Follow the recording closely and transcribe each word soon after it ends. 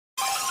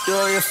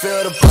You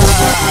feel the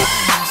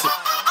vibes.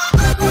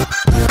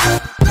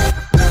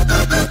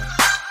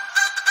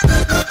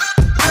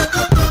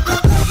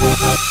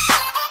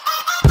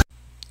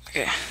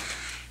 Okay.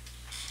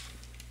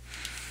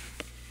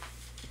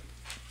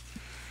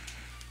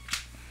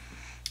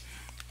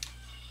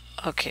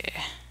 Okay.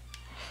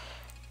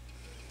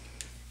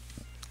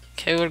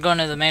 Okay, we're going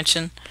to the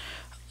mansion.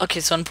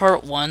 Okay, so in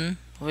part 1,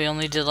 we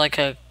only did like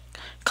a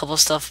couple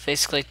stuff,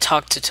 basically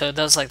talk to Toad.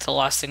 That was like the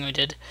last thing we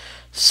did.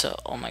 So,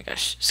 oh my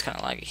gosh, it's kind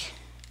of laggy.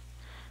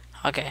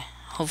 Okay,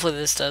 hopefully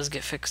this does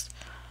get fixed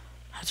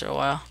after a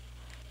while.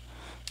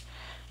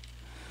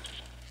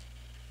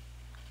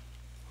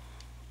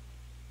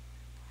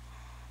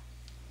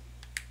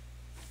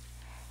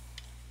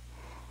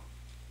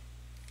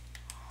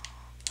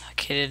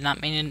 Okay, did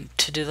not mean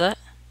to do that.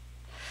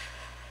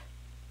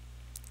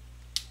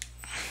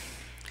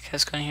 Okay,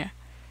 let's go in here.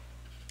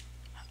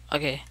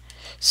 Okay,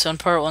 so in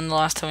part 1, the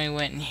last time we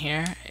went in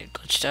here, it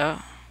glitched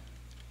out.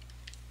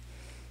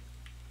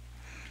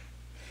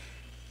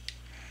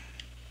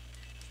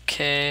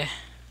 Okay.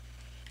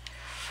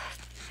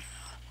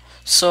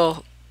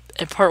 So,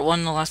 in part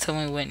 1, the last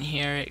time we went in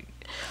here,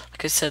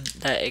 like I said,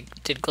 that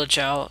it did glitch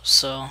out,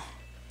 so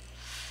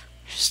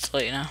just to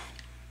let you know.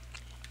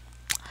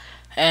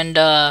 And,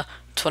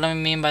 what I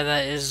mean by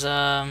that is,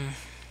 how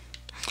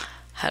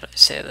do I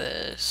say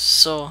this?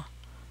 So,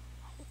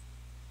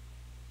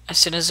 as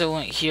soon as I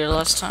went here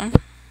last time,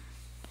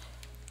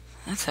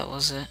 I think that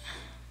was it.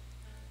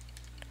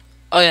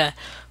 Oh yeah,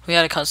 we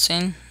had a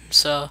cutscene,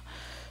 so,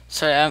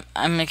 sorry,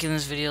 I'm making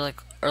this video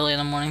like early in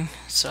the morning,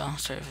 so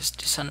sorry if I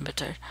sound a bit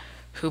tired.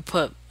 Who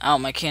put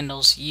out my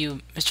candles?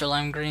 You, Mr.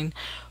 Lime Green.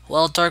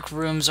 Well, dark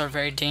rooms are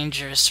very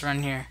dangerous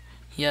around here.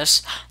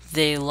 Yes,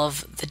 they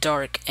love the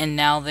dark, and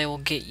now they will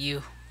get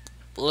you.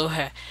 Blue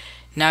hair.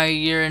 Now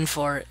you're in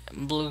for it,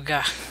 blue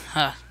guy.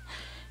 Huh.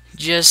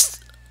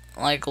 Just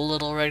like a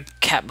little red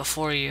cat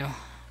before you.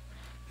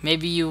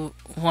 Maybe you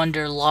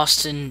wander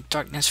lost in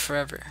darkness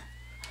forever.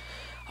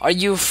 Are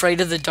you afraid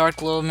of the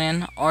dark, little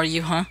man? Are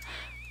you, huh?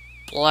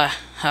 Blah.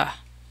 Huh.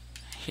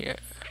 Here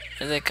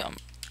they come.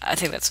 I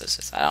think that's what it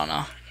says. I don't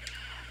know.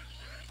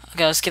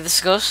 Okay, let's get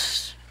this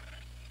ghost.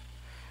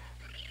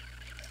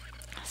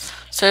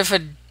 Sorry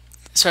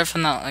if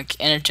I'm not like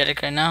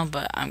energetic right now,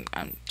 but I'm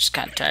just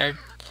kind of tired.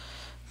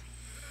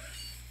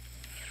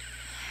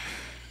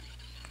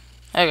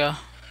 There you go.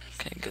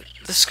 Okay, good.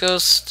 This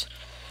ghost.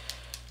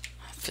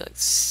 I feel like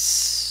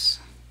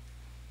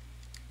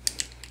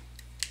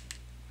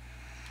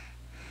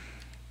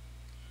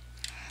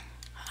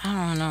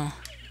I don't know.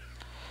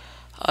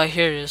 Oh,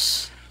 here it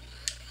is.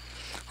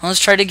 Let's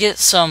try to get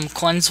some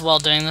coins while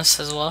doing this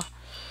as well.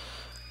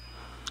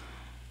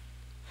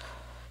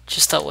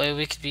 Just that way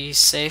we could be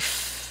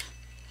safe.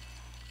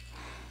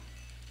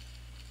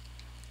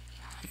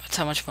 That's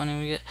how much money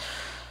we get.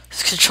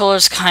 This controller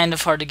is kind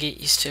of hard to get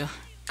used to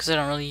because I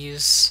don't really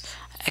use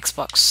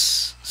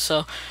Xbox.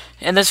 So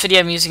in this video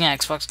I'm using an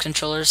Xbox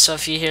controller, so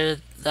if you hear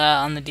that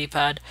on the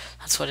D-pad,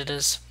 that's what it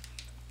is.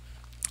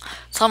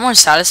 It's a lot more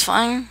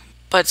satisfying,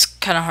 but it's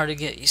kind of hard to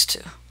get used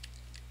to.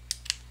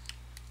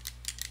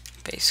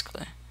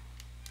 Basically.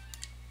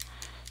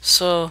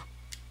 So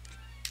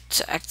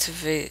to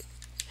activate,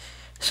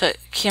 so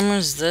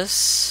camera's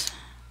this.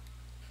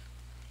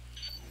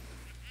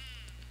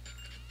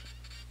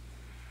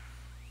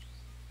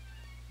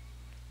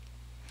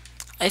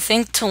 I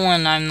think to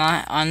when I'm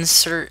not on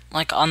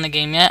on the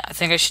game yet, I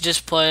think I should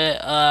just put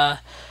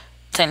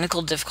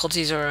technical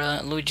difficulties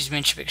or Luigi's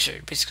Mansion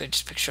picture. Basically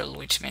just picture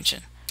Luigi's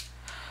Mansion.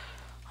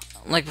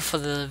 Like before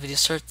the video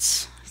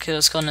starts. Okay,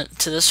 let's go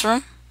to this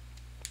room.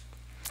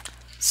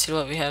 See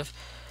what we have,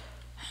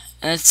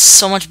 and it's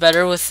so much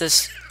better with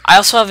this. I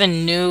also have a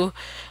new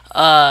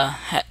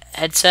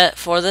headset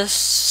for this,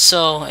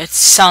 so it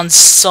sounds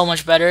so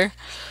much better.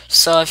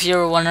 So if you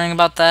were wondering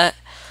about that,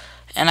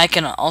 and I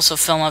can also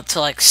film up to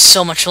like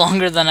so much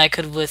longer than I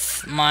could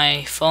with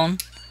my phone,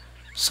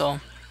 so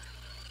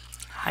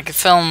I could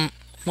film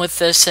with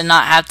this and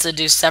not have to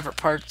do separate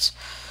parts.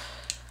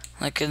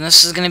 Like, and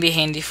this is gonna be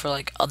handy for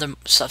like other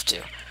stuff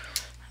too.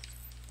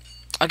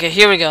 Okay,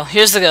 here we go.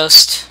 Here's the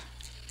ghost.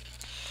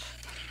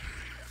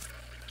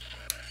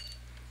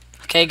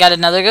 Okay, got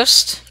another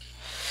ghost.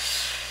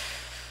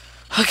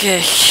 Okay,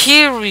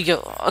 here we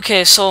go.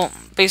 Okay, so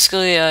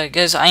basically,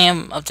 guys, I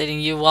am updating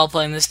you while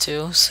playing this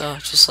too, so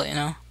just let you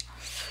know.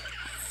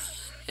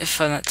 If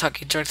I'm not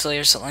talking directly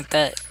or something like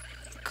that.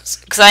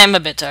 Because I am a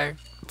bit tired.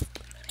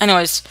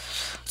 Anyways,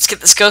 let's get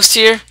this ghost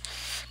here.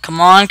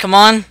 Come on, come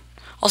on.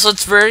 Also,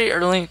 it's very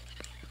early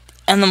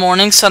in the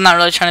morning, so I'm not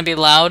really trying to be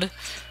loud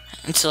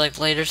until like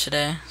later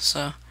today,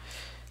 so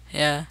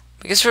yeah.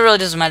 I guess it really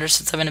doesn't matter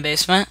since I'm in a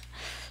basement.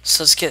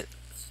 So let's get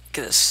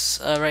this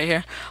right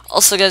here.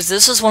 Also, guys,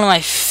 this is one of my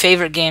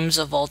favorite games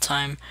of all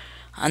time.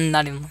 I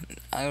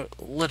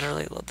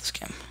literally love this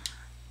game.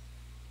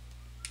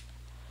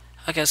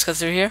 Okay, let's go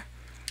through here.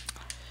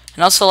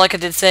 And also, like I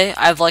did say,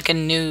 I have like a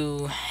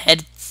new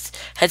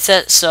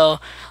headset, so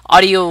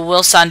audio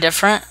will sound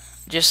different,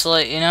 just to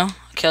let you know.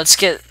 Okay, let's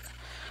get,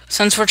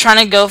 since we're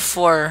trying to go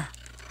for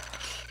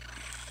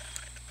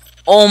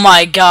Oh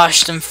my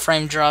gosh, them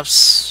frame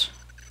drops.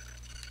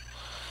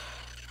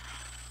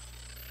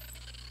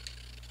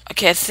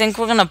 Okay, I think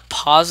we're gonna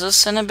pause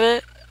this in a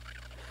bit.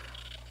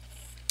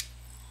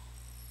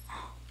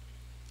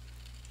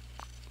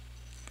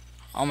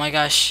 Oh my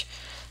gosh.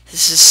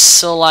 This is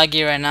so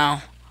laggy right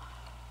now.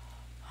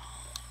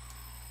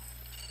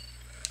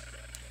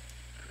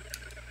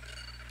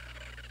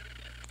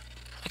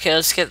 Okay,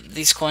 let's get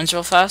these coins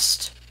real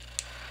fast.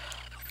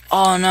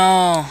 Oh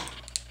no.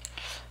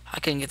 I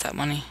couldn't get that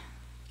money.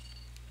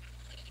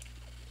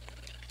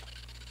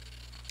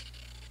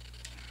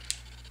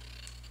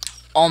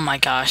 Oh my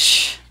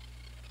gosh.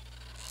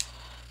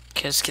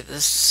 Okay, let's get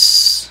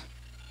this.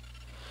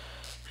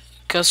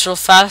 Goes real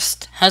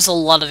fast. Has a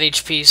lot of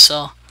HP,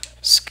 so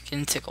it's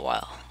gonna take a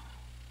while.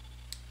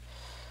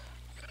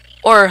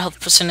 Or health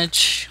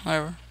percentage,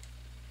 whatever.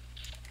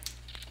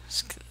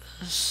 Let's get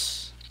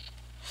this.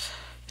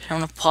 Here, I'm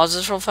gonna pause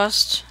this real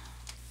fast.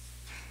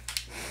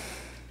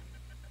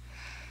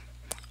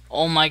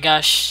 Oh my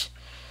gosh.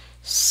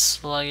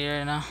 Sluggy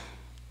right now.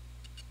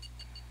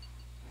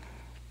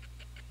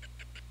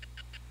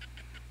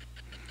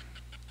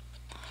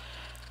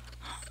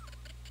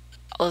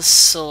 Oh, it's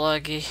so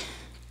laggy.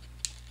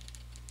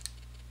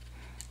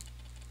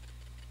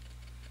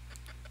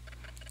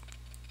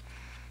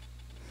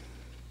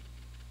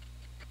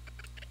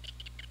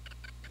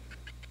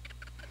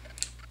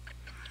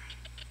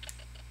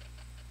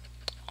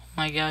 Oh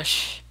my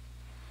gosh.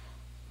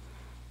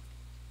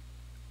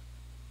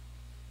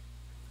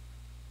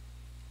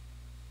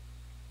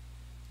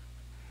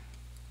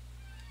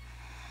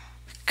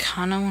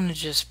 Kinda wanna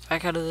just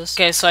back out of this.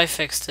 Okay, so I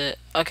fixed it.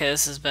 Okay,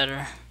 this is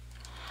better.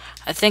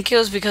 I think it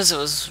was because it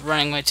was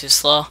running way too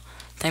slow.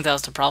 I think that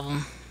was the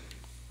problem.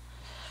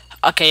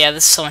 Okay, yeah,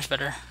 this is so much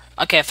better.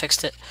 Okay, I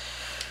fixed it.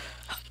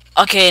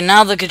 Okay,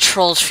 now the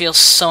controls feel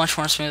so much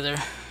more smoother.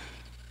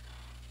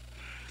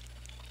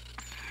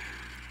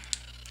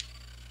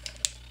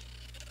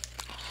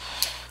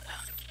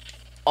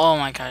 Oh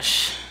my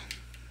gosh.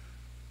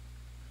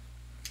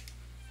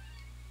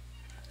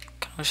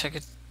 Kinda wish I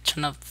could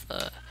turn up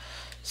the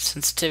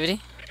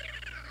sensitivity.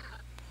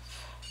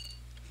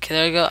 Okay,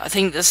 there we go. I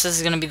think this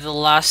is gonna be the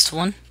last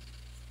one,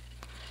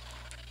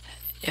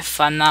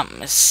 if I'm not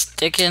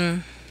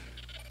mistaken.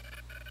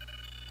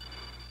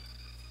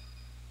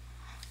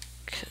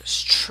 Okay,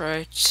 let's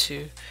try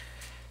to.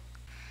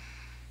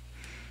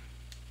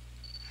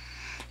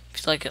 I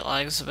feel like it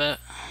lags a bit.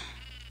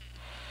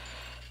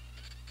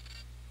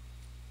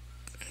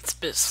 It's a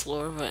bit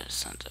slower, but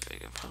it's not that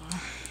big a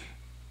problem.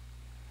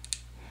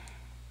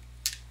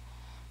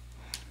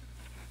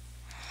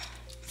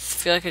 I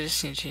feel like I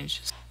just need to change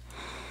this.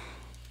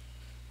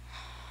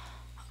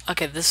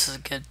 Okay, this is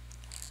good.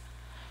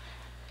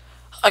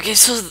 Okay,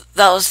 so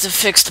that was to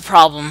fix the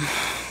problem.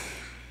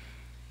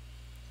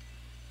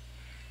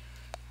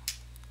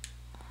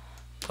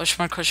 Question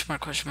mark, question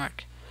mark, question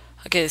mark.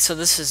 Okay, so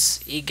this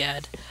is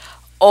EGAD.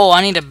 Oh,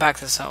 I need to back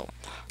this out.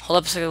 Hold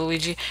up a second,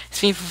 Luigi.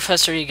 It's me,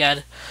 Professor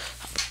EGAD.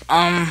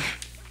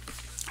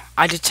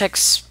 I detect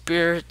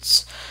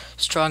spirits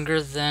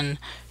stronger than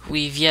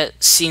we've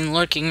yet seen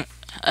lurking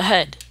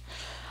ahead.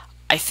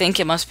 I think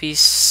it must be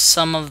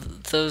some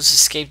of those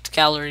escaped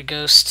gallery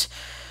ghosts.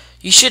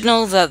 You should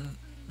know that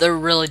they're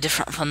really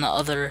different from the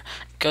other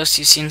ghosts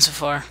you've seen so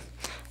far.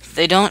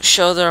 They don't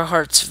show their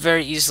hearts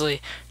very easily.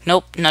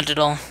 Nope, not at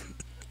all.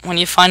 When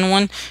you find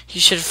one,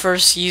 you should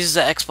first use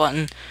the X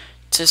button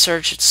to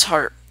search its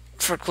heart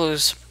for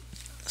clues.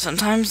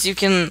 Sometimes you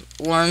can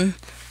learn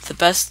the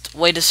best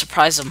way to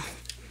surprise them.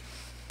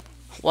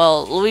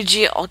 Well,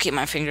 Luigi, I'll keep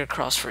my finger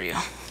crossed for you.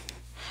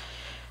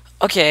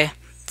 Okay,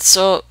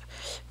 so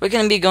we're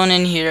gonna be going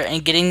in here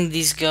and getting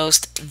these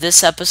ghosts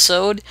this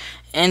episode,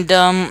 and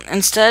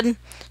instead,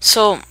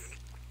 so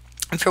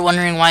if you're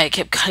wondering why it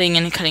kept cutting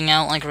in and cutting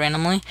out like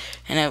randomly,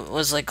 and it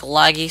was like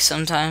laggy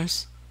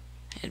sometimes,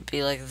 it'd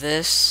be like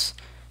this,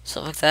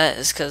 stuff like that,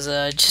 is because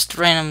just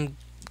random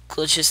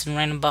glitches and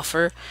random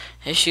buffer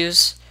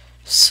issues.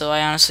 So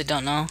I honestly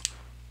don't know.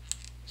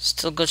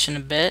 Still glitching a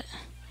bit.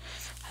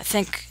 I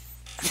think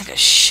I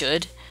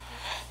should.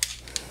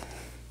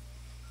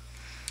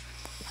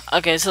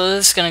 Okay, so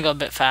this is gonna go a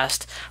bit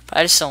fast, but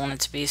I just don't want it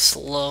to be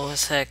slow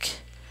as heck.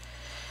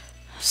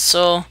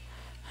 So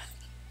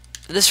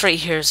this right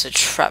here is a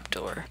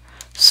trapdoor,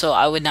 so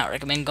I would not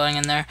recommend going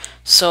in there.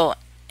 So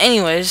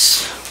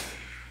anyways,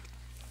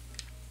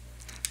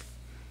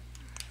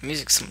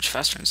 music's so much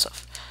faster and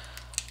stuff.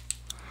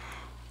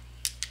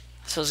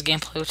 So it's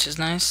gameplay, which is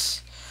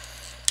nice.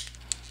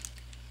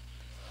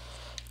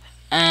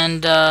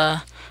 And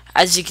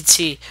as you can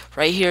see,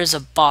 right here is a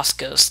boss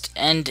ghost,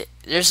 and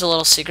there's a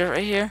little secret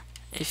right here.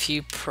 If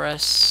you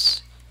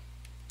press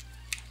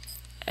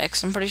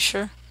X, I'm pretty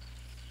sure.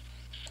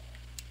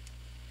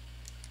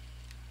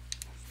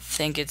 I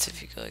think it's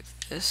if you go like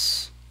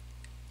this.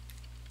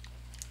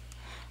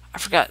 I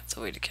forgot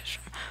the way to catch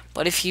him.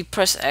 But if you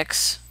press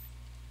X,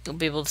 you'll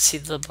be able to see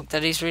the book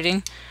that he's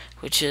reading,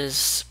 which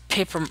is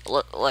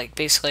like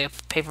basically a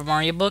Paper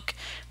Mario book,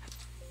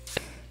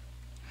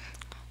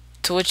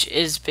 to to which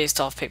is based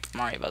off Paper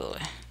Mario, by the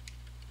way.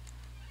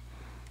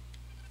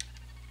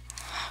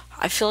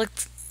 I feel like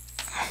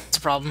it's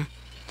a problem.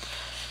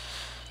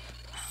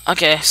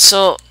 Okay,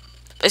 so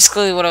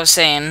basically what I was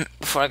saying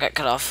before I got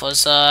cut off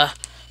was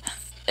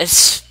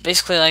it's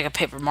basically like a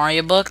Paper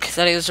Mario book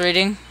that he was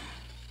reading.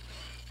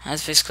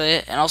 That's basically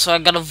it. And also I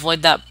gotta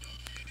avoid that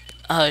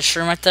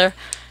shroom right there.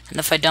 And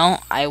if I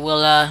don't, I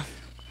will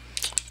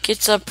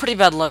get pretty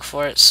bad luck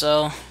for it.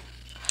 So,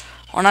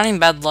 or not even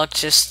bad luck,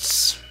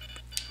 just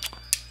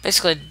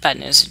basically bad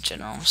news in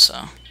general.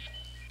 So,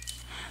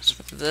 let's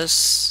move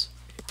this.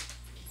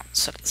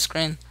 Set up the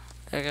screen.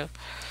 There we go.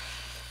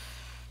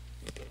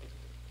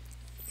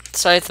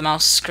 Sorry if the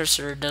mouse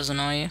cursor does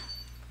annoy you.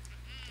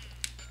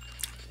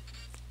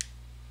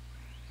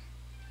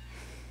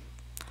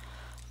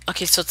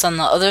 Okay, so it's on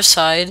the other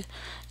side,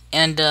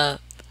 and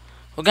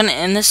we're gonna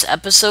end this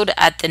episode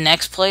at the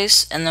next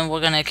place, and then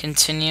we're gonna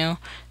continue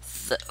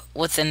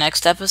with the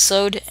next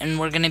episode, and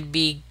we're gonna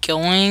be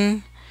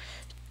going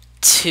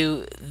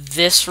to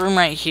this room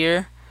right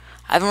here.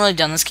 I haven't really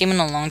done this game in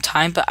a long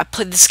time, but I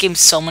played this game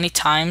so many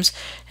times,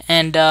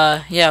 and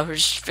yeah, we're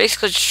just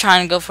basically just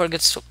trying to go for a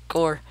good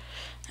score.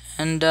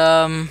 And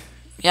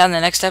yeah, in the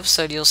next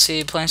episode you'll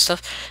see playing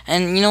stuff.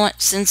 And you know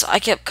what? Since I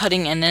kept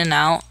cutting in and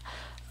out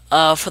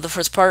for the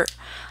first part,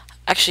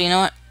 actually, you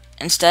know what?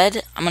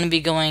 Instead, I'm gonna be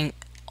going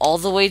all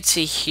the way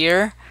to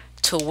here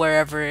to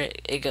wherever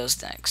it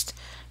goes next.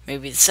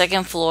 Maybe the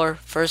second floor,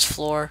 first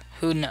floor,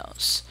 who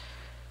knows?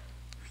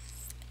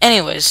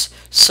 Anyways,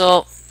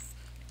 so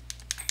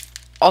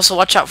also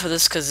watch out for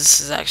this because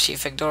this is actually a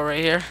fake door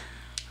right here.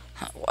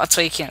 That's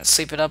why you can't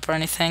sleep it up or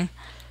anything.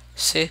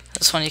 See,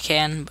 this one you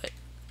can, but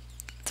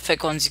the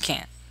fake ones you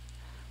can't.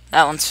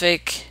 That one's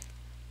fake.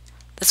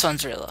 This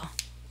one's real though.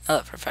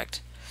 Oh,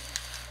 perfect.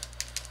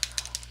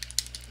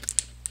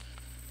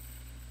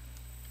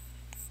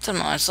 Don't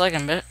know, it's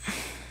lagging a bit.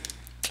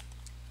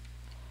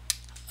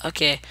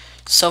 Okay,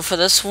 so for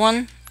this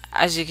one,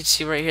 as you can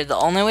see right here, the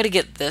only way to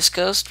get this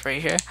ghost right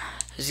here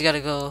is you gotta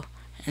go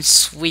and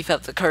sweep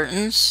up the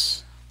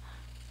curtains.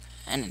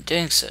 And in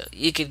doing so,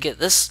 you could get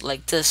this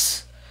like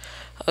this.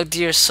 Oh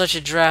dear, such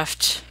a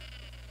draft.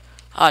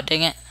 Ah, oh,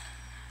 dang it.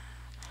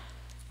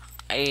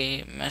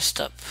 I messed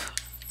up.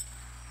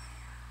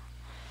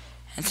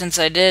 And since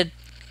I did,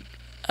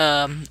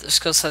 this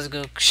ghost has to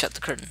go shut the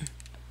curtain.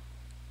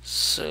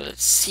 So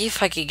let's see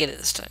if I can get it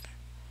this time.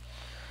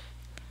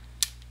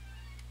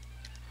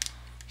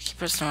 Keep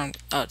pressing the wrong.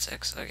 Oh, it's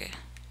X. Okay.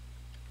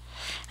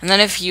 And then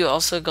if you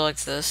also go like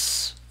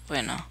this,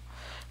 wait no.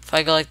 If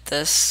I go like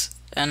this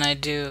and I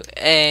do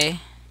A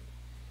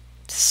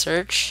to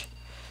search,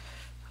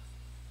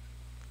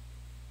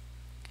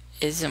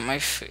 isn't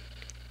my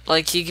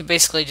like you can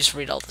basically just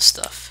read all the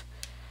stuff.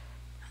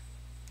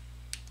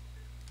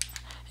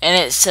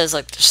 And it says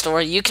like the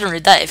story. You can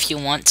read that if you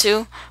want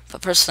to,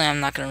 but personally I'm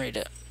not gonna read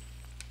it.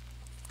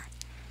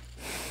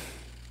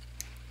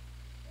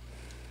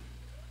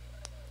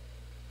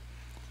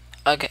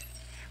 Okay.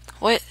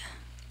 What?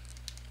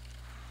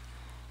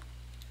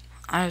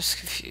 I was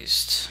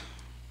confused.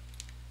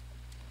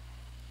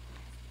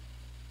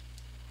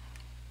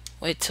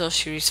 Wait till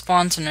she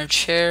respawns in her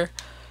chair.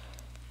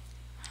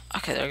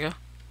 Okay, there we go.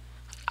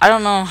 I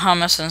don't know how I'm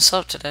messing this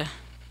up today.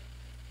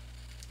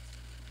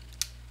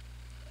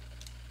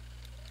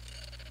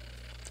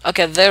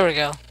 Okay, there we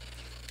go.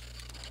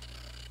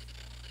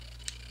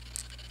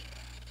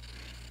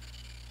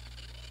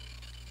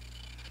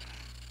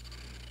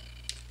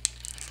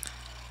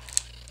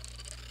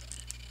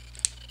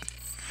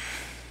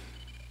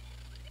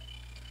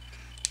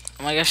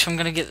 Oh my gosh, I'm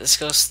gonna get this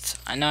ghost.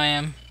 I know I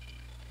am.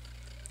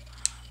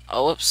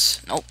 Oh,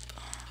 whoops. Nope.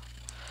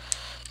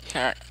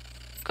 Here,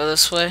 go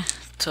this way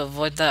to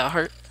avoid that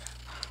heart.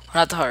 Or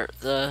not the heart,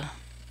 the...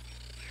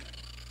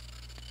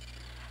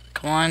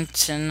 Come on,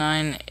 10,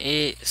 9,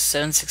 8,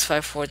 7, 6,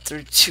 5, 4,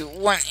 3, 2,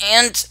 1,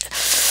 and...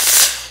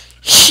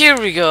 Here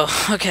we go.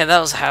 Okay, that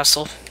was a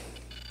hassle.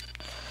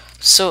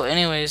 So,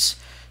 anyways,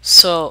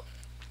 so...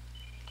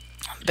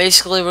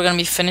 Basically, we're gonna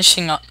be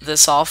finishing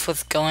this off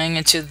with going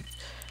into...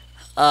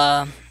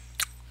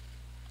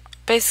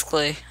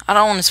 Basically, I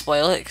don't want to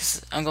spoil it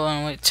because I'm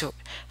going way too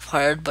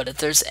hard, but if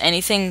there's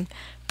anything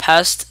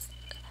past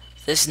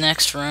this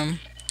next room,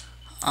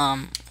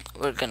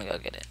 we're gonna go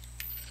get it.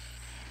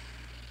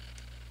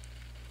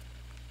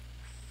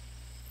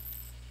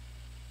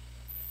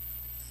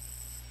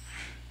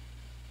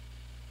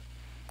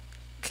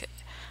 Okay,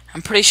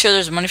 I'm pretty sure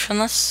there's money from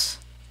this.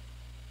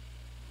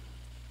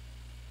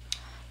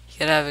 You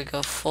gotta have it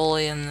go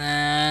fully, and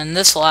then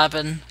this will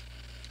happen.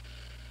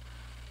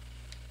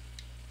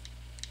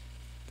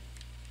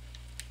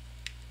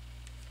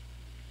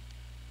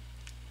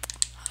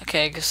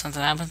 Okay, I guess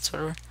something happens,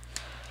 whatever.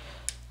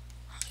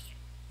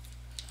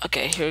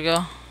 Okay, here we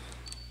go.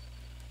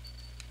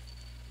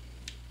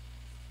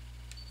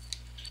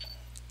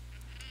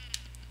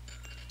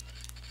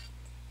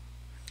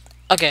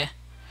 Okay,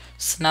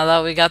 so now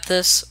that we got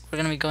this, we're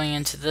gonna be going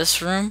into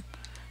this room.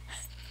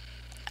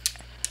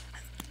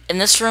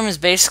 And this room is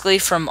basically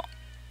from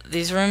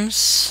these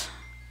rooms.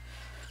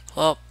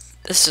 Well,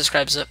 this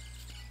describes it.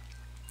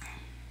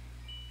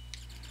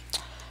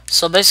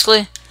 So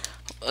basically,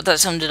 what that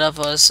summed it up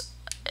was,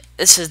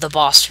 this is the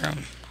boss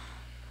room.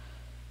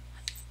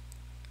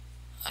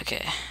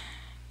 Okay,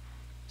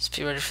 let's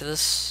be ready for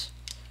this.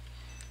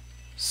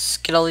 Let's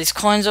get all these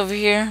coins over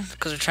here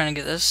because we're trying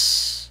to get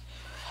this.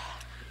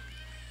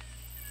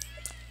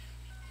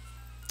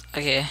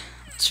 Okay,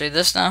 let's read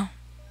this now.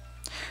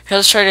 Here,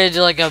 let's try to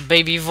do like a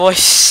baby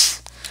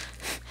voice.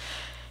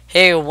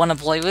 Hey, wanna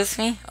play with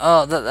me?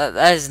 Oh,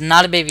 that is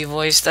not a baby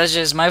voice. That's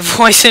just my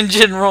voice in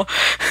general.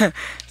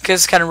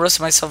 Cause kind of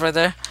roasted myself right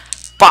there.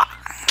 Bah!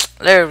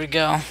 There we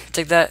go.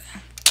 Take that.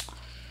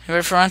 You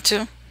ready for round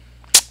 2?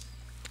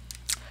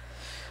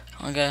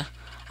 Okay.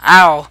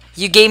 Ow!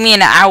 You gave me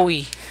an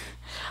owie.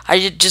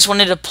 I just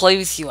wanted to play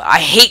with you. I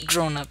hate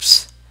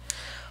grown-ups.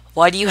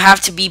 Why do you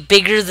have to be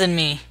bigger than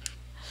me?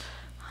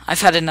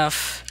 I've had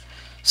enough.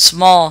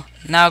 Small,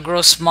 now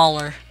grow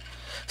smaller.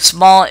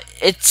 Small,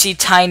 itsy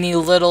tiny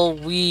little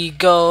we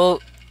go.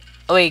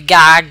 Oh, wait,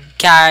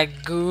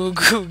 goo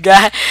goo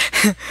ga.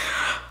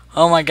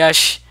 Oh my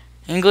gosh,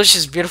 English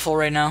is beautiful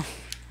right now.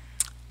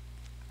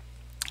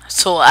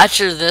 So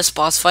after this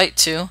boss fight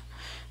too,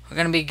 we're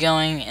gonna be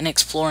going and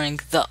exploring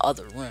the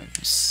other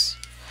rooms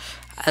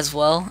as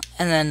well,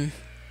 and then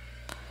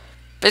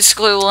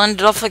basically we'll end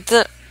it off like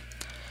that.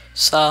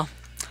 So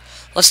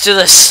let's do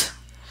this.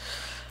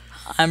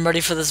 I'm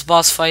ready for this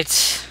boss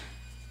fight.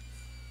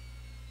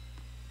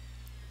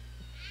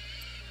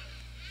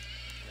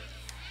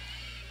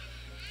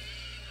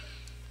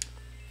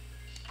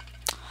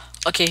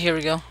 Okay, here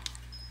we go.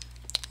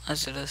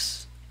 Let's do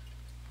this.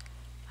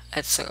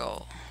 Let's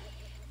go.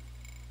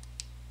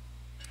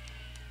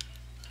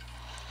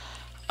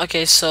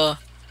 Okay, so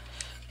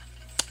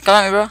come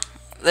at me, bro.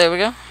 There we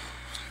go.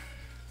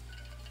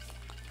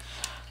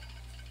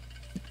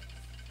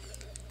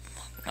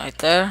 Right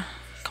there.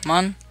 Come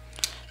on.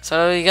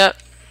 So what do you got?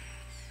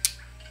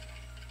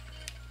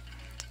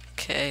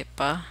 Okay,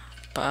 pa.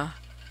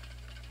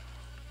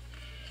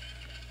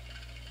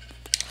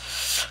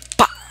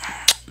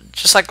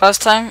 Just like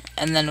last time,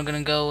 and then we're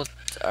gonna go with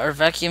our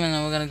vacuum, and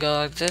then we're gonna go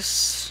like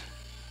this.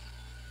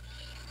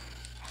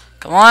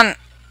 Come on.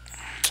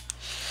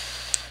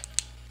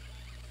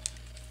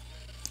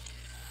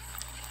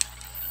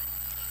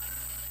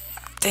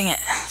 Dang it,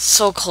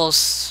 so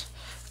close.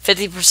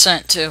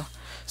 50% too.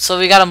 So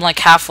we got him like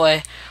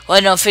halfway.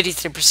 Well, no,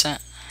 53%.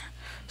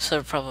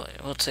 So probably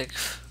we'll take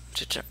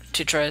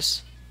two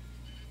tries.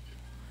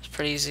 It's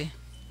pretty easy.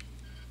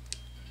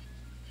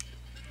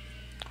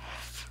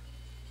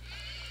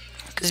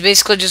 Because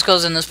basically just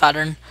goes in this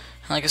pattern,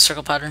 like a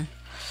circle pattern.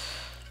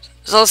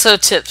 There's also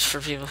tips for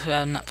people who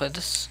have not played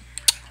this.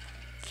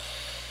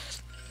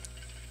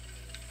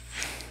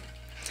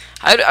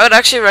 I would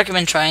actually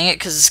recommend trying it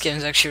because this game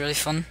is actually really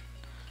fun.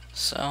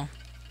 So,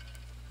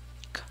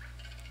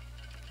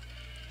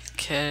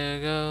 okay,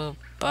 go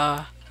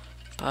ba.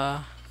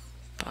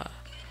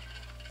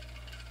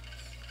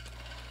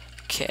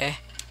 Okay,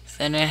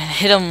 then I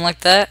hit him like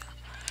that.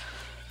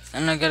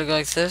 Then I gotta go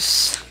like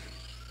this.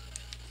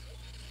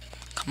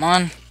 Come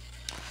on,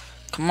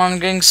 I'm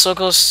getting so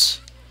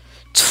close.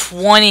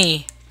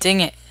 20.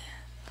 Dang it.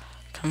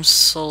 Come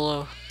so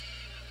low.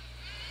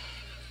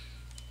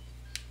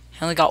 He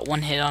only got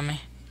one hit on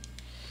me.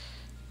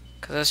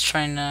 Because I was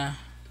trying to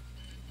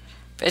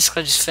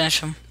basically just finish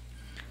him.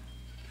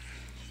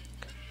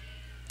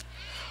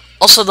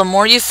 Also, the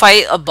more you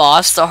fight a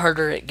boss, the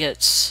harder it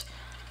gets.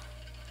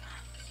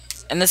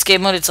 In this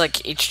game mode, it's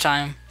like each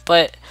time.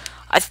 But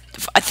I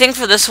think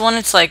for this one,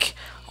 it's like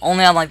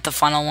only on like the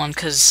final one.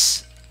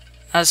 Because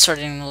I was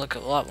starting to look a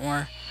lot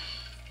more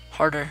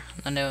harder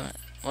than it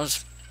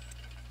was.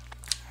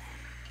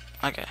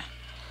 Okay.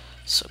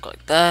 So go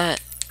like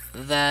that.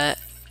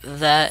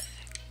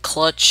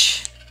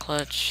 Clutch.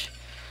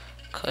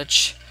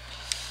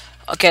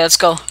 Okay, let's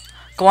go.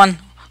 Go on.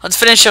 Let's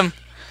finish him.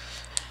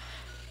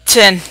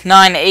 10,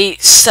 9,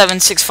 8, 7,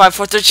 6, 5,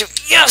 4, 3, 2.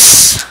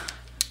 Yes!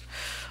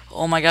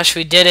 Oh my gosh,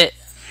 we did it.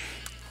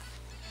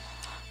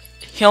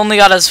 He only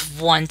got us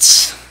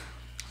once.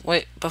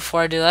 Wait,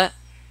 before I do that,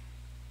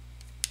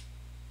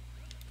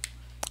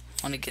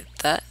 I want to get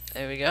that.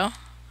 There we go.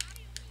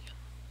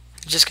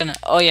 Just gonna.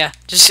 Oh yeah,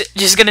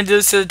 just gonna do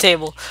this to the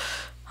table.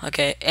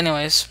 Okay.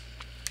 Anyways,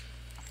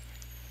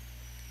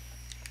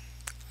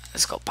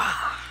 let's go.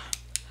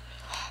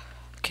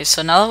 Okay,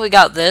 so now that we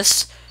got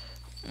this,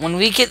 when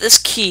we get this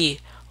key,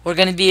 we're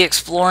gonna be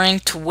exploring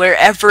to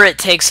wherever it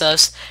takes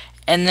us,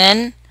 and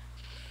then,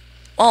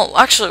 well,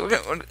 actually,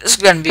 this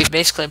is gonna be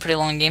basically a pretty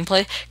long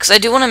gameplay because I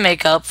do want to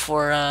make up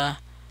for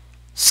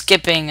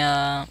skipping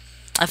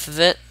half of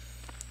it.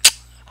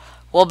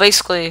 Well,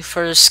 basically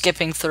for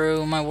skipping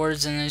through my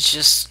words and it's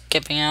just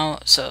skipping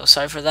out, so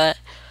sorry for that.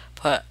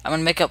 But I'm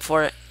gonna make up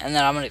for it, and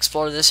then I'm gonna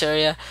explore this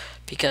area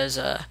because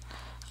I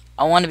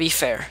want to be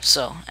fair.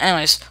 So,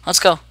 anyways, let's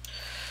go.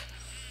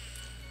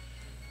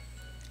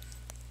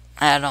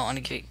 I don't want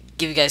to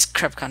give you guys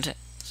crap content.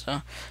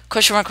 So,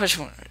 question mark.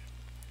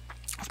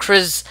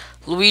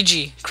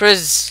 Luigi.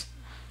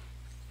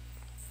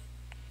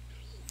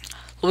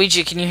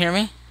 Luigi, can you hear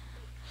me?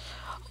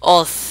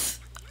 Oh,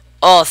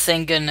 oh,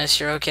 thank goodness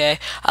you're okay.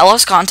 I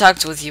lost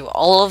contact with you.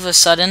 All of a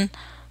sudden,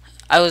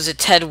 I was a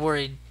Ted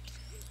worried.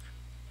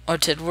 Or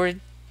Ted worried?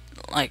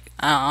 Like,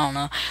 I don't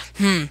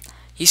know.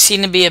 You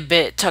seem to be a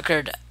bit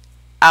tuckered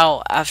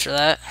out after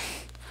that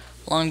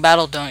long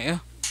battle, don't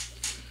you?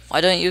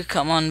 Why don't you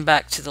come on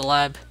back to the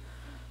lab?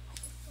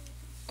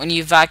 When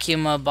you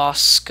vacuum a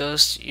boss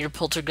ghost, your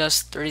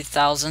poltergust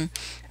 30,000,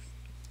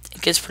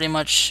 it gets pretty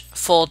much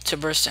full to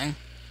bursting.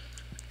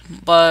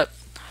 But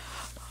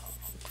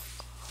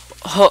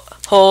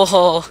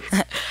ho,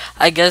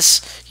 I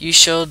guess you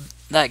showed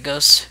that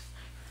ghost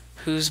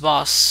who's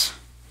boss.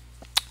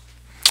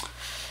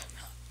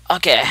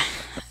 Okay.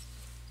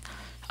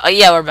 Oh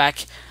yeah, we're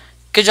back.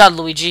 Good job,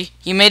 Luigi.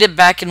 You made it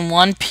back in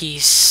one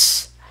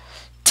piece.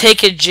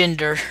 Take a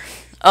gender.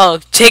 Oh,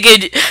 take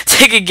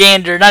a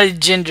gander, not a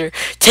gender.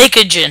 Take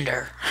a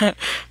gender.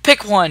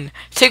 Pick one.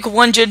 Take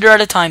one gender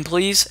at a time,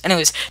 please.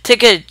 Anyways,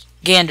 take a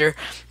gander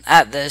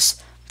at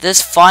this.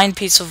 This fine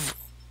piece of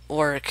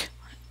work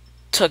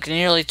took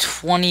nearly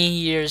 20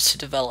 years to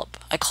develop.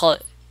 I call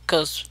it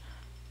ghost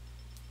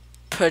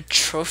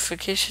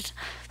petrification.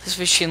 This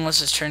machine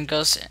lets us turn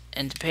ghosts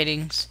into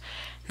paintings.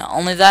 Not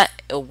only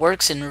that, it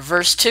works in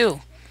reverse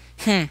too.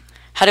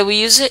 How do we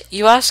use it,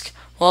 you ask?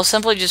 Well,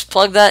 simply just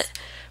plug that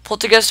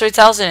Poltergeist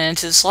 3000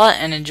 into the slot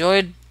and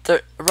enjoy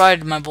the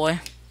ride, my boy.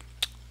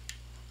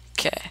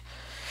 Okay.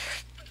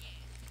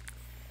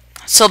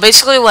 So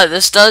basically what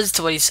this does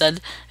to what he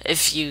said,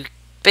 if you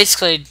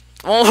basically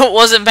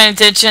wasn't paying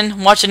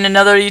attention, watching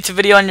another YouTube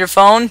video on your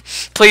phone,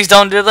 please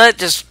don't do that.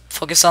 Just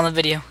focus on the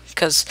video,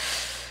 because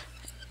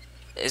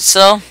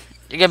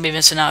you're gonna be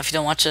missing out if you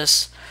don't watch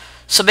this.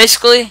 So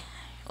basically,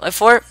 wait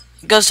for it,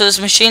 goes to this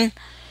machine,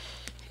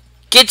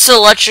 gets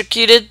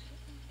electrocuted,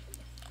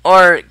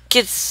 or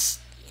gets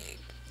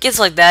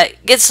like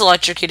that, gets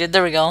electrocuted,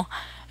 there we go,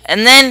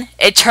 and then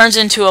it turns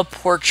into a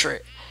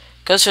portrait.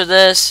 Goes through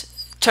this,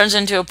 turns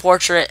into a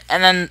portrait,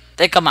 and then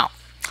they come out.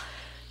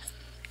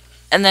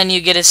 And then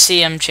you get to see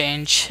them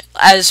change,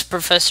 as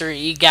Professor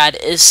Egad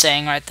is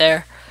saying right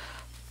there.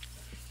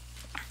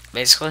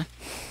 Basically.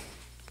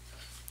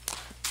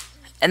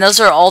 And those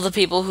are all the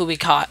people who we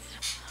caught.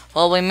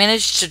 Well, we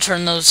managed to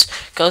turn those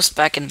ghosts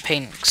back into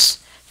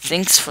paintings.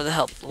 Thanks for the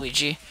help,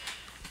 Luigi.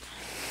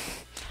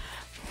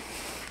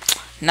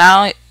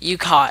 Now you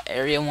caught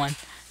Area 1.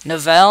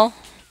 Novelle,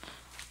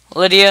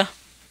 Lydia,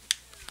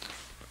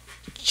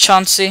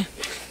 Chauncey.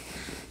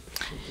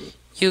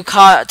 You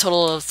caught a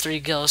total of 3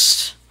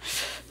 ghosts.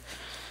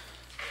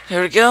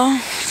 Here we go.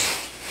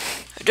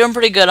 We're doing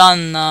pretty good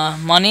on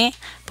money,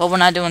 but we're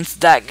not doing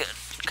that good,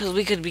 because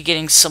we could be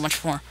getting so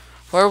much more.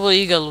 Where will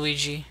you go,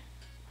 Luigi?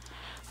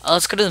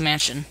 Let's go to the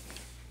mansion.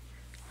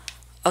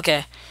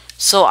 Okay,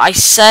 so I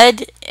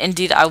said,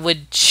 indeed, I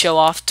would show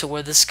off to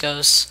where this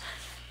goes.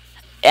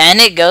 And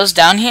it goes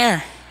down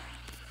here.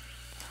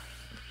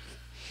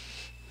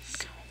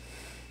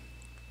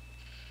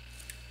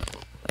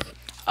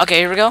 Okay,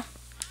 here we go.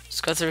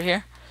 Let's go through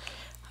here.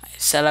 I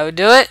said I would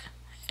do it,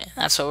 and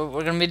that's what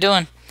we're going to be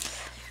doing.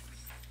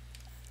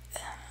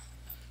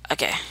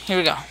 Okay, here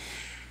we go.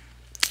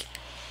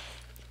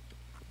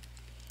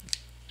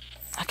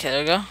 Okay,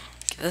 there we go.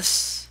 Get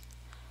this.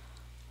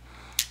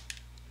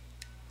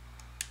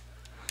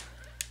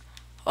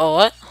 Oh,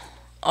 what?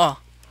 Oh.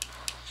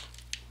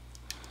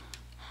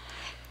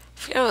 I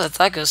forget what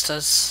that ghost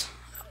does.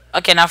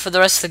 Okay, now for the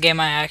rest of the game,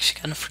 I actually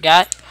kind of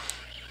forgot.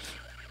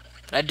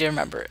 But I do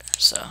remember it,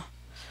 so.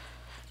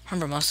 I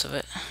remember most of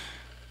it.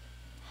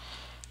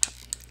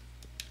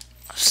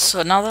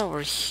 So now that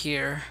we're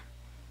here.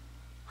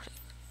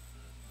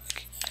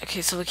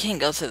 Okay, so we can't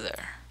go through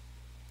there.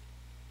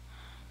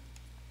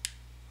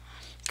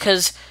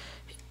 Because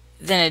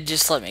then it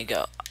just let me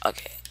go.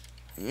 Okay.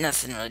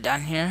 Nothing really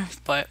down here,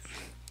 but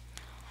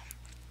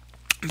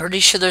I'm pretty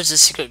sure there's a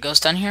secret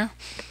ghost down here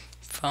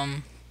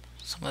from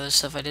some other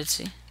stuff I did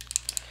see.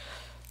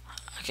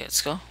 Okay,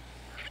 let's go.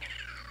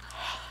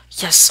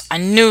 Yes, I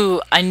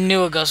knew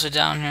a ghost was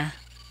down here.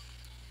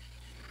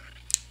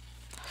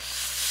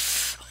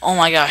 Oh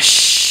my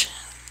gosh.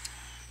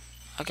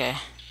 Okay.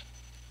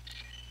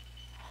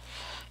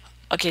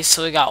 Okay,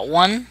 so we got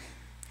 1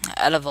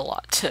 out of a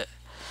lot.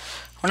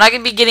 We're not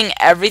going to be getting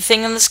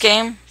everything in this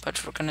game,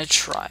 but we're going to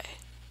try.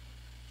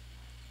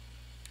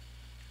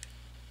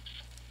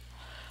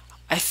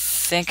 I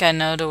think I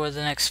know to where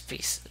the next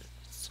piece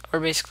is.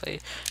 Or basically,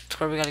 to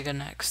where we got to go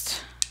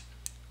next.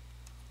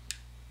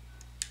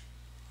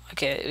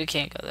 Okay, we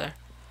can't go there.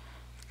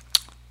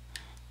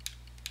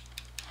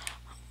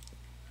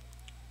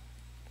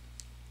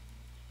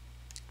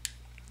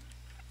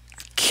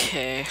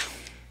 Okay. I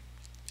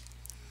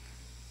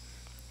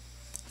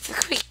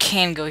think we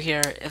can go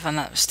here, if I'm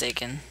not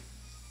mistaken.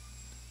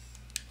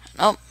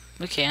 Nope,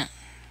 we can't.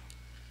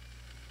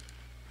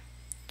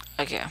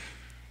 Okay.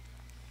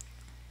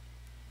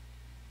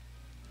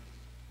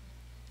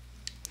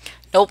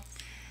 Nope.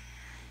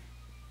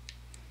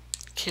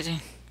 Kidding.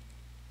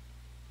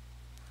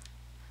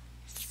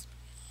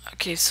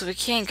 Okay, so we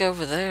can't go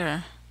over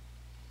there.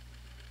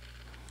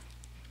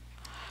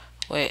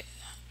 Wait.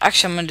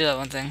 Actually, I'm gonna do that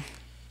one thing.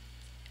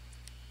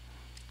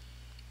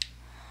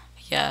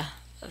 Yeah,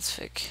 that's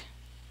fake.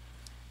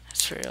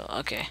 That's real.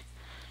 Okay.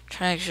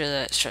 Try to make sure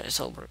that it's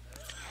all work.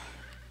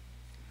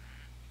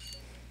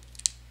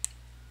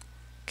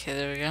 Okay,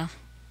 there we go.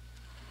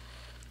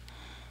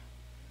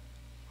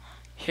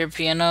 Hear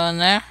piano in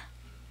there.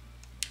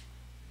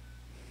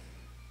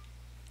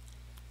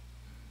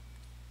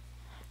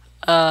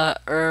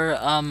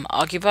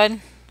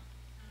 Occupied.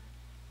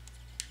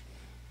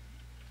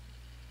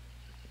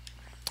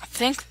 I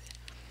think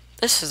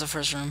this is the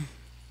first room.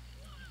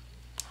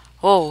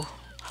 Whoa.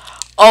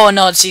 Oh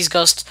no, it's these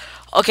ghosts.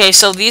 Okay,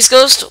 so these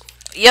ghosts.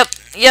 Yep.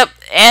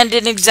 And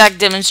an exact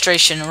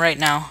demonstration right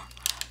now.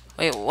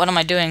 Wait, what am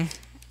I doing?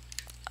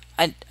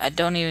 I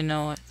don't even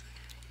know what.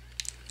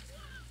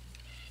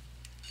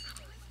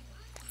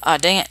 Ah,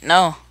 dang it,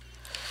 no.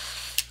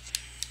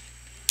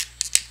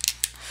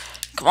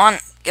 Come on,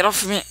 get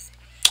off of me.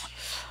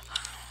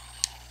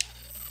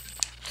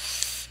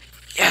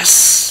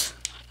 Yes.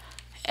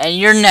 And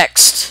you're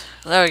next.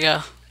 There we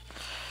go.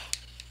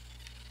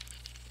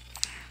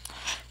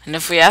 And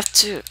if we have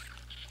to,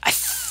 I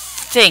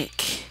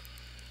think.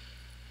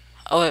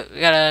 Oh wait,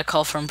 we got a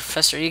call from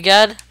Professor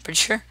Egad. Pretty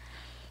sure.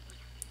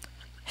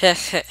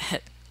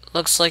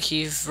 Looks like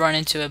you've run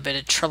into a bit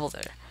of trouble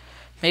there.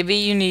 Maybe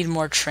you need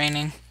more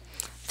training.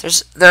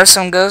 There are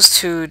some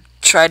ghosts who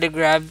try to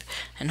grab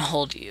and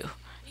hold you.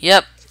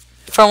 Yep,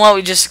 from what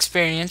we just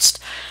experienced.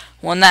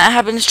 When that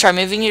happens, try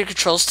moving your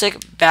control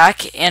stick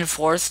back and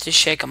forth to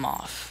shake them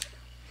off.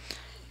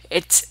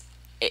 It's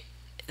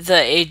the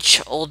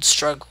age-old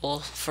struggle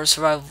for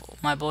survival,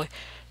 my boy.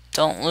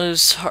 Don't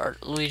lose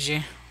heart,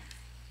 Luigi.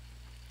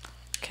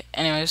 Okay,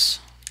 anyways.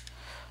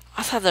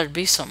 I thought there'd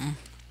be something.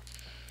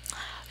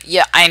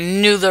 Yeah, I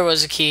knew there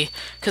was a key.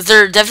 Because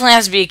there definitely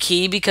has to be a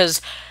key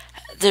because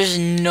there's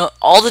no...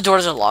 all the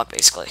doors are locked,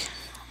 basically.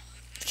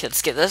 Okay,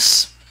 let's get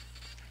this.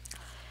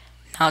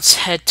 Now let's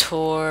head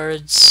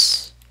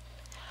towards...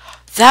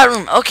 that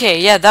room. Okay,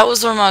 yeah, that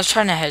was the room I was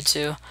trying to head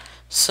to.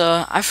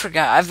 So, I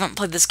forgot. I haven't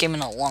played this game in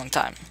a long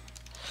time.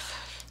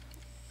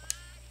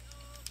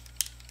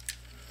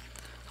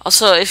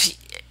 Also,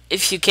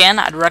 if you can,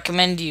 I'd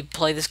recommend you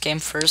play this game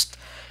first.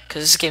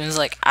 Because this game is,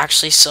 like,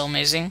 actually so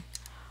amazing.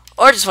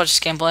 Or just watch this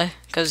gameplay,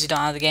 because you don't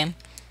have the game.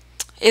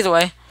 Either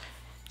way,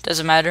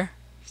 doesn't matter.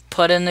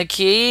 Put in the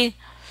key,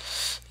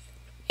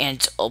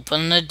 and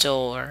open the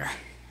door.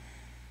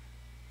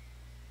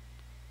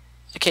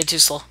 Okay, too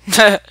slow.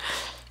 Okay,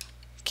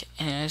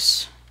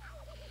 anyways.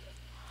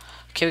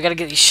 Okay, we gotta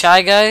get these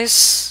shy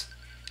guys.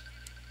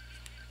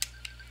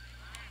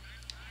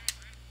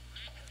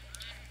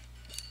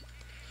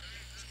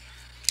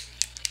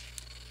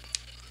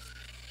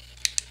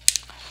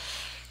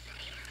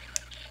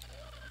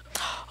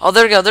 Oh,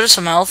 there we go. There's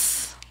some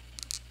health.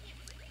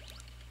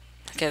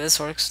 Okay, this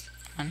works.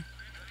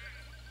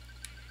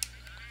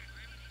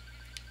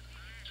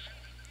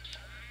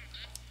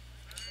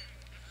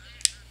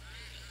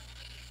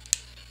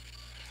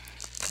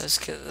 Let's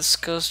get this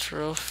ghost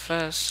real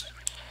fast.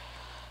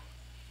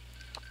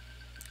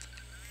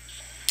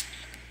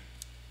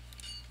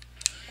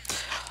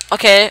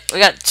 Okay, we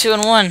got 2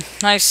 and 1.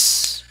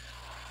 Nice.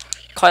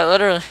 Quite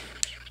literally.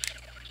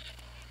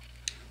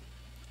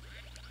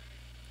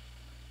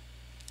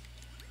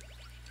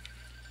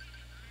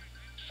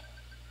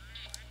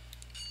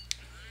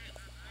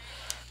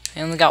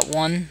 We only got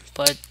 1,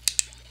 but...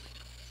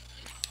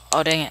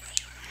 oh, dang it.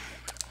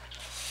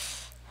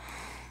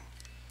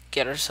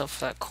 Get ourselves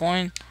that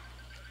coin.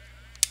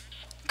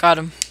 Got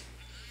him.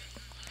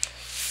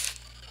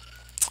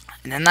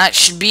 And then that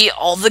should be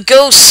all the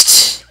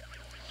ghosts.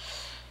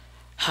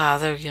 Ah,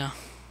 there we go.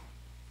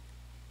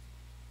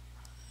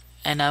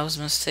 And I was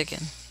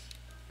mistaken.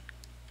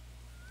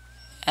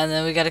 And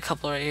then we got a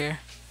couple right here.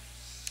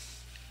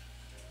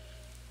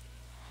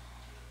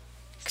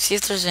 See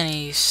if there's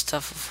any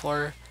stuff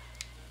before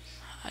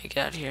I get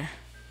out of here.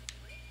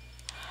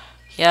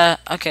 Yeah,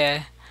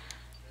 okay.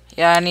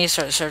 Yeah, I need to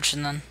start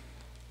searching then.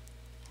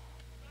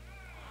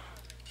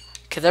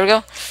 Okay, there we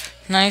go.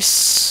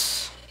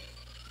 Nice.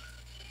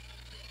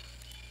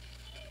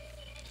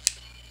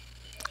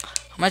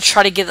 I'm gonna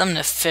try to get them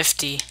to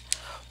 50.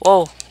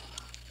 Whoa.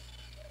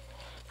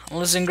 I'm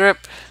losing grip.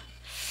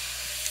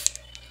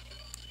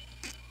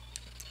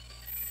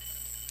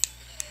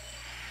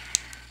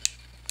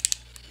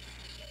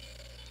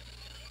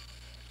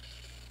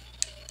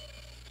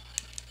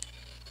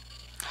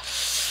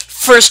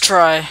 First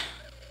try.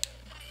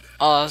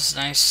 Oh, that's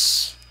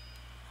nice.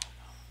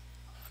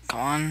 Come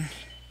on.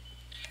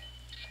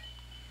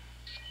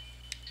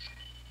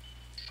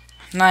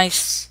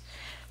 Nice.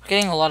 We're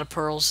getting a lot of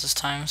pearls this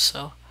time,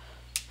 so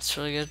it's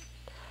really good.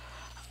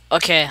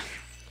 Okay.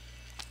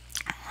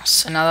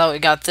 So now that we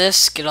got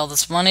this, get all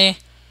this money.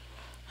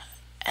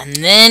 And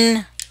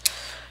then...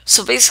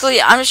 so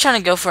basically, I'm just trying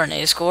to go for an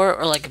A score,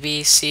 or like a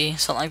B, C,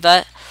 something like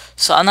that.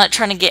 So I'm not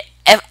trying to get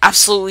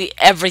absolutely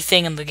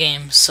everything in the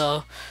game,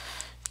 so...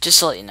 just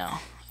to let you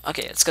know.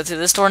 Okay, let's go through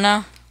this door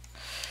now.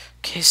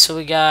 Okay, so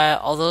we got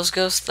all those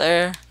ghosts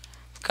there.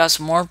 Got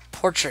some more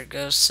portrait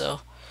ghosts,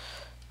 so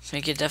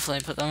we could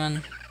definitely put them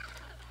in.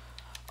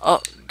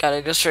 Oh, got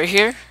a ghost right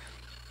here.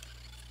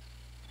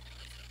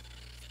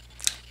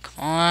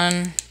 Come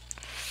on.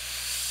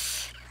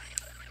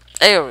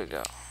 There we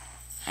go.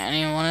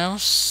 Anyone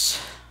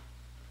else?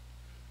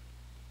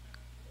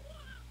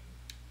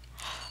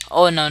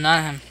 Oh no,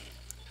 not him.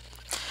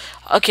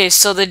 Okay,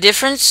 so the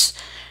difference.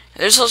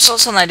 There's also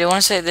something I do want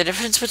to say. The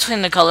difference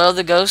between the color of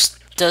the ghost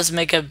does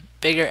make a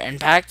bigger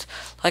impact.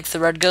 Like the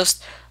red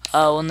ghost,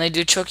 when they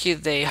do choke you,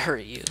 they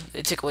hurt you.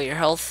 They take away your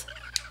health.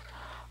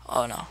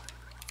 Oh no.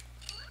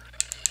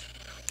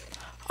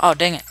 Oh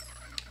dang it.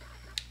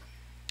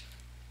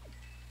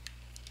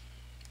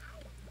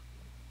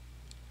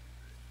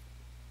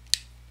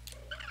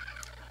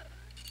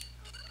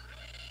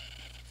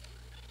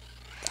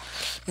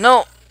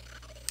 No.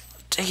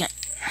 Dang it.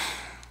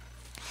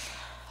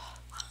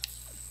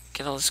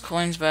 Get all these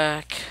coins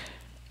back.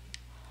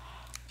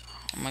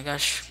 Oh my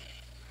gosh.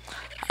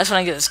 I just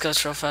want to get this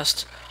ghost real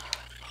fast.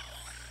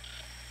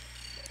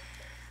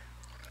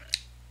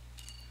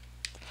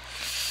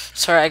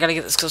 Sorry, I gotta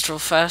get this ghost real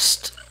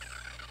fast.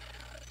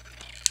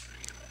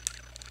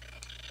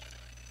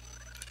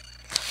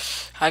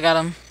 I got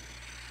him.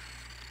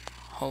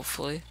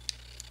 Hopefully.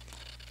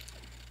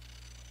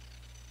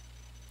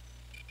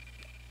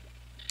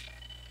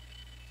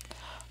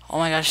 Oh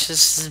my gosh,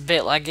 this is a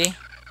bit laggy.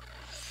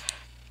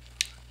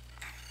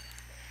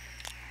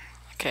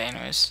 Okay,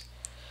 anyways.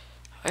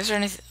 Is there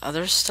any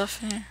other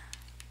stuff in here?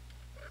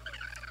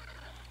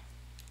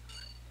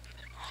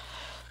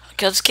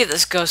 Okay, let's get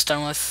this ghost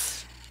done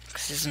with.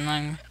 Because he's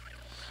annoying.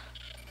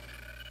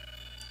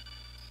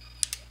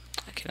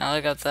 Okay, now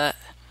I got that.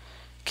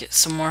 Get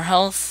some more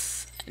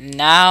health.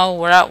 Now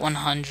we're at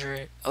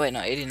 100. Oh wait,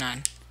 no,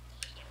 89.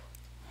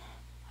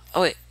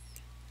 Oh wait.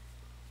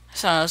 I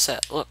saw notice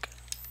that. Look.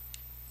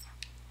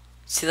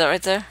 See that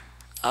right there?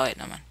 Oh wait,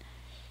 no man.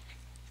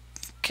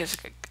 Okay,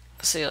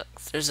 see, look,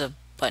 there's a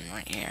button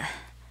right here.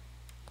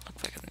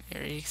 Look back in the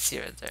mirror, you can see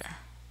it right there.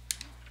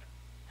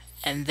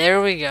 And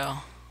there we go.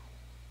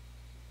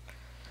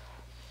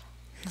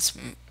 Let's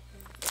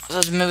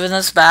moving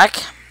this back.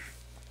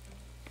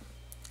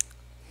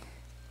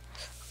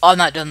 Oh, I'm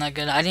not doing that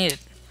good.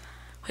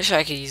 Wish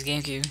I could use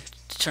GameCube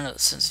to turn up the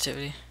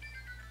sensitivity.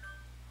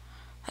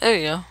 There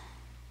we go.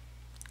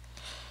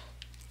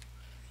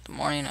 The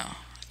more you know.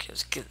 Okay,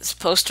 let's get this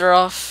poster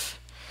off.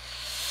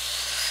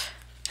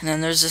 And then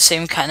there's the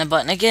same kind of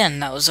button again.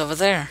 That was over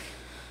there.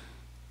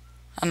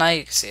 And now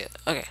you can see it.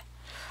 Okay.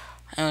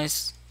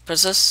 Anyways,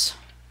 press this.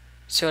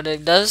 See what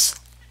it does.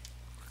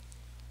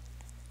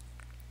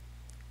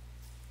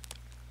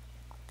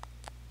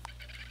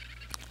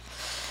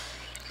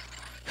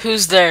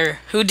 Who's there?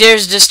 Who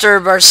dares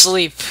disturb our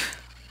sleep?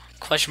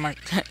 Question mark.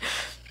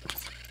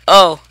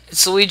 Oh,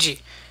 it's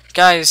Luigi.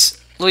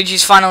 Guys,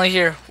 Luigi's finally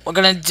here. We're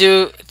gonna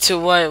do to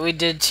what we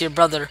did to your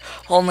brother,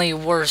 only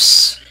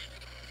worse.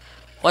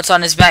 What's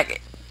on his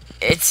back?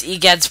 It's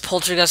EGAD's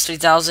Poltergeist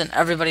 3000.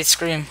 Everybody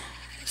scream.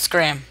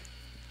 Scram.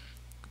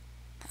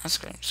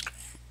 Scream.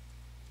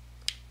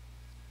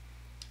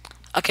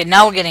 Okay,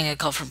 now we're getting a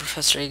call from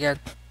Professor EGAD.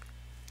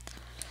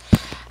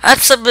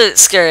 That's a bit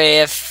scary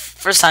if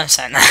first time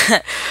saying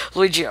that.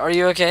 Luigi, are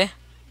you okay?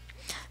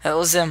 That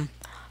was him.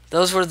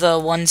 Those were the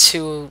ones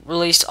who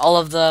released all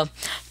of the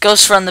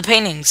ghosts from the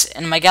paintings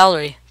in my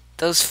gallery.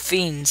 Those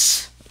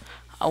fiends.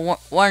 I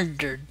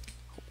wondered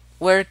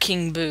where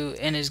King Boo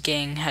and his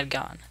gang had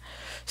gone.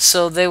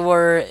 So they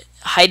were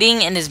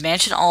hiding in his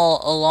mansion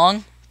all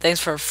along.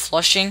 Thanks for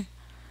flushing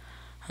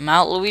him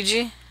out,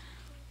 Luigi.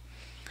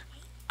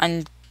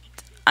 I'm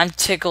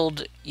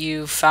tickled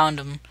you found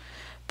him.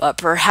 But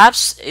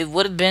perhaps it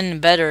would have been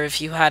better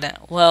if you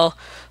hadn't. Well,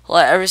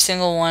 let every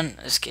single one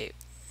escape.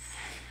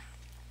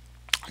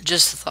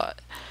 Just a thought.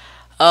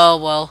 Oh,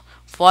 well,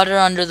 water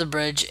under the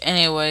bridge.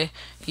 Anyway,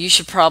 you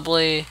should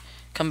probably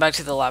come back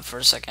to the lab for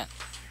a second.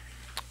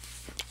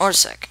 Or a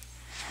sec.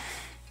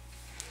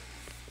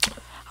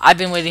 I've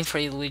been waiting for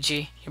you,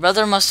 Luigi. Your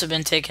brother must have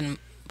been taken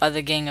by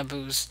the gang of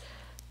booze.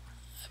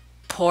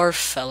 Poor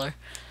feller.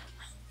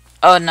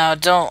 Oh no,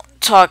 don't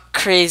talk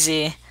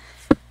crazy.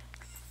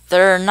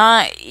 They're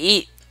not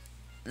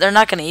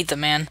gonna eat the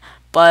man.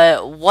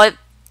 But what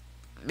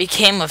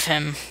became of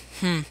him?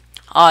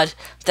 Odd.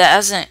 That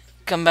hasn't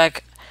come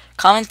back.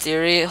 Common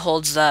theory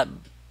holds that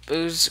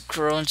booze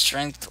grow in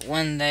strength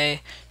when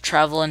they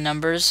travel in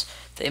numbers.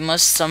 They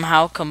must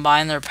somehow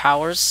combine their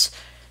powers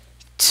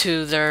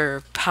to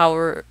their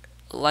power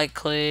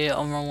likely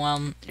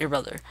overwhelm your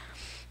brother.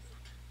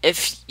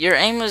 If your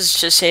aim is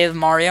to save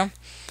Mario,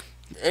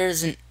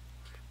 there's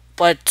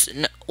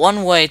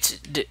one way to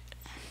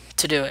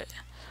do it.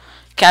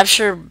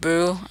 Capture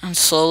Boo and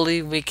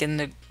slowly weaken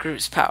the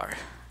group's power.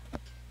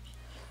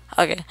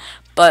 Okay,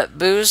 but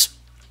Boos,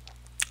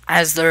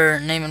 as their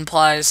name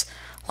implies,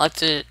 like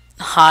to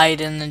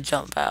hide and then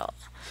jump out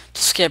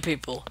to scare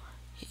people.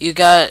 You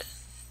got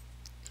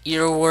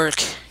your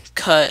work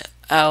cut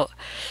out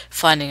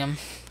finding him.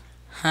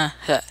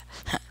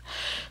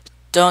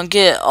 Don't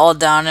get all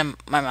down in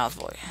my mouth,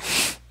 boy.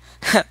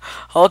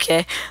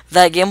 Okay,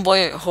 that Game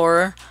Boy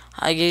Horror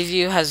I gave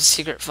you has a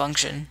secret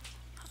function.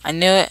 I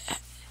knew it.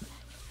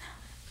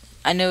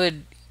 I knew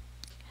it'd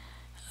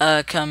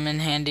come in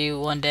handy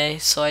one day,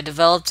 so I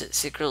developed it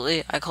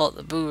secretly. I call it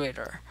the Boo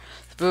Radar.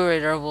 The Boo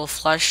Radar will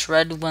flash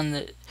red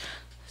when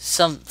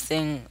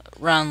something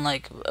round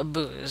like a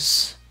boo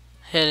is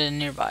hidden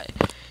nearby.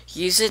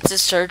 Use it to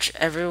search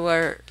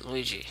everywhere,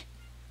 Luigi.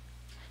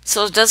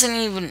 So it doesn't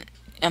even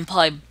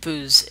imply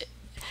booze.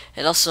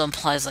 It also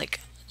implies like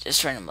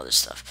just random other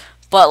stuff.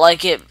 But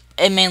like it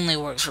mainly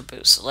works for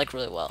booze, like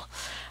really well.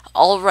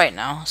 All right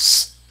now,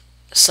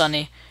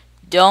 Sonny,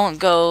 don't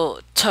go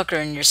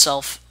tuckering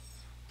yourself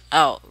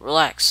out.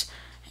 Relax,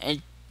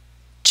 and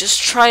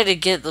just try to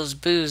get those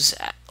boos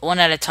one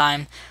at a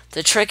time.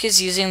 The trick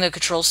is using the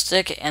control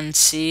stick and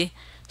C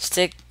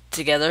stick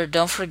together.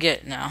 Don't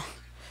forget now.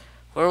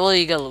 Where will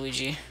you go,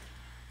 Luigi?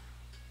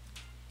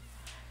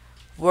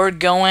 We're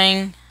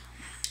going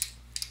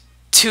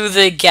to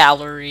the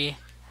gallery.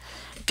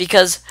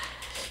 Because,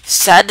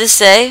 sad to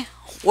say,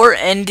 we're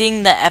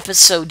ending the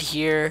episode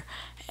here.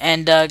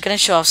 And gonna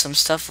show off some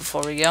stuff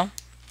before we go.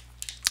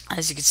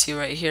 As you can see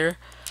right here.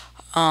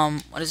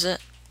 What is it?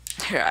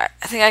 Here,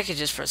 I think I could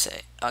just press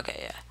it.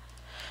 Okay, yeah.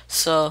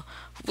 So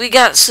we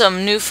got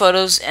some new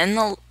photos in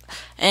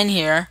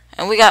here,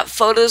 and we got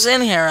photos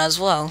in here as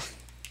well.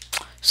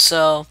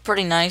 So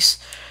pretty nice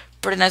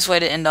way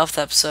to end off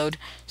the episode.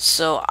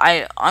 So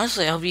I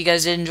honestly hope you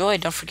guys did enjoy.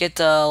 Don't forget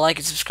to like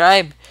and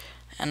subscribe,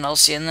 and I'll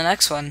see you in the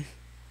next one.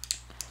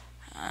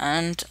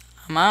 And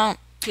I'm out.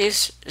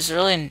 Peace. There's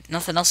really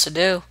nothing else to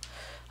do.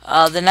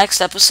 The next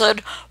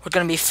episode, we're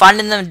gonna be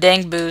finding them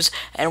dang boos,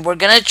 and we're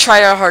gonna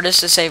try our hardest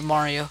to save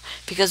Mario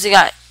because he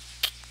got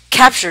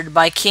captured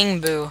by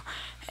King Boo.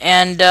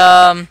 And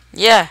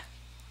yeah,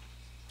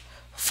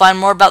 find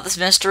more about this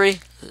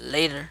mystery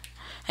later.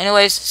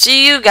 Anyways,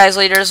 see you guys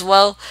later as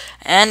well.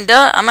 And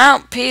I'm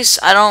out. Peace.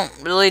 I don't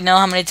really know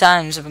how many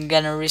times I'm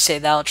gonna resay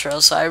the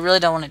outro, so I really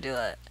don't want to do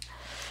that.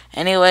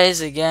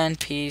 Anyways, again,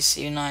 peace.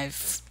 Even though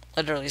I've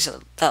literally said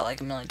that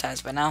like a million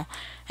times by now.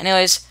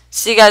 Anyways,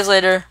 see you guys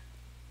later.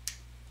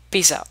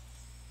 Peace out.